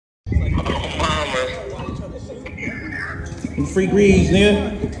Some free grease,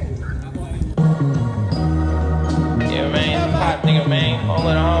 nigga. Yeah, man, Pahp, nigga, man. All of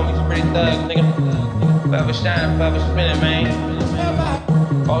the homies, pretty thugs, nigga. Forever shining, forever spinning,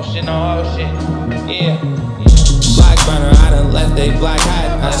 man. All shit, no all shit. Yeah. Block burner, I done left they block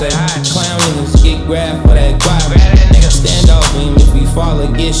hot. I say, clown niggas get grabbed for that guap. Stand off him if we fall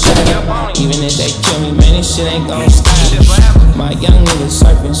or get shot. Even if they kill me, man, this shit ain't gon' stop. My young niggas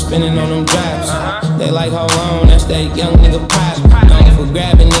surfing, spinning on them drives. They like, hold on, that's that young nigga Pahp. Known for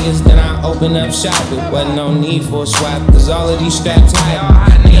grabbing niggas, then I open up shop. It wasn't no need for a swap, cause all of these straps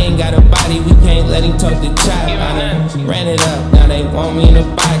hot. He ain't got a body, we can't let him talk the chop. I done ran it up, now they want me in the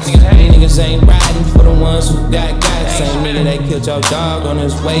box. These niggas ain't riding for the ones who got guts. Same nigga that killed your dog on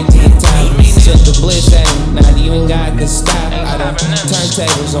his way to the top. Sent the blitz at him, not even God could stop. I done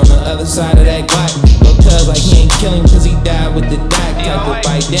turntables on the other side of that Glock. Look cuz like he ain't killing cause he died with the doc. Type to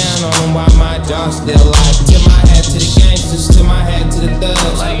bite down on him while my jaw still locked. Tip my hat to the gangsters, tip my hat to the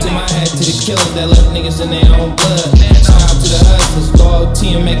thugs. Tip my hat to the killers that left niggas in their own blood. Shout out to the hustlers, go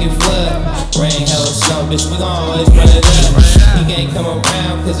OT and make it flood. Rain, hell or snow, bitch, we gon' always run it up. He can't come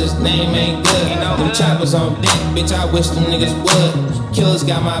around cause his name ain't good. Them choppers on dick, bitch, I wish them niggas would. Killers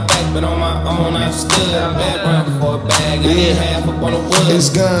got my back, but on my own I stood. Bad run for a bag, I ain't half up on the wood. It's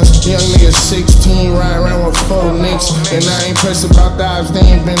guns, young niggas 16, ride around with 4 nicks. And I ain't pressed about the ops, they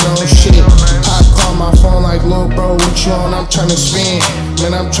ain't been on shit. Pahp call my phone like, lil' bro, what you on? I'm tryna spin.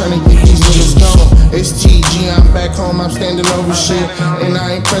 Man, I'm tryna get these niggas gone. It's TG, I'm back home, I'm standing over shit. And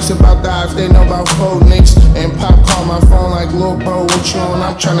I ain't pressed about the ops, they know about 4 nicks. And Pahp call my phone like, lil' bro, what you on?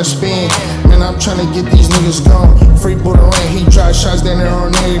 I'm tryna spin. Man, I'm tryna get these niggas gone. Free Buddha Rain, he drive shots down there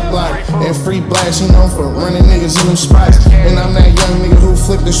on every block. And free blast, he known for running niggas in them spots. And I'm that young nigga who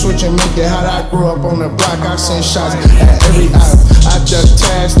flip the switch and make it hot. I grew up on the block, I send shots at every op. I duck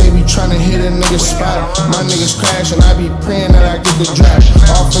tags, they be tryna hit a nigga spot. My niggas crash and I be praying that I get the drop.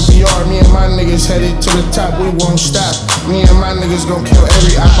 Off of BR, me and my niggas headed to the top, we won't stop. Me and my niggas gon' kill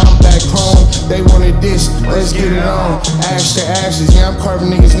every op. I'm back home, they wanted this, let's get it on. Ash to ashes, yeah, I'm carving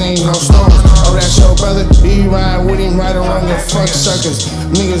niggas' names on stones. Oh, that's your brother, be ride with him, right around and fuck suckers.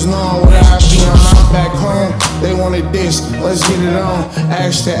 Niggas knowin' what I be on, I'm back home, they wanted this, let's get it on.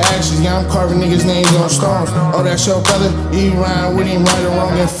 Ash to ashes, yeah, I'm carving niggas' names on stones. Oh, that's your brother, be ride with him, right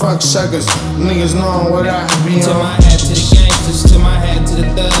around and fuck suckers. Niggas knowin' what I be on. Tip my hat to the gangsters, tip my hat to the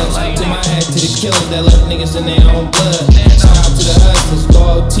thugs. Tip my hat to the killers that left niggas in their own blood. Shout out to the hustlers,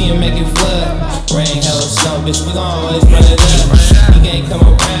 go OT and make it flood. Rain, hell or snow, bitch, we gon' always run it up. He can't come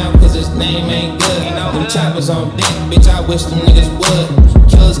around cause his name ain't good. Them choppers on dick, bitch, I wish them niggas would.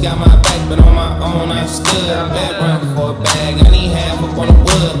 Killers got my back, but on my own I stood. Bad run for a bag, I need half up on the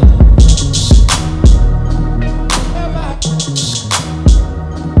wood.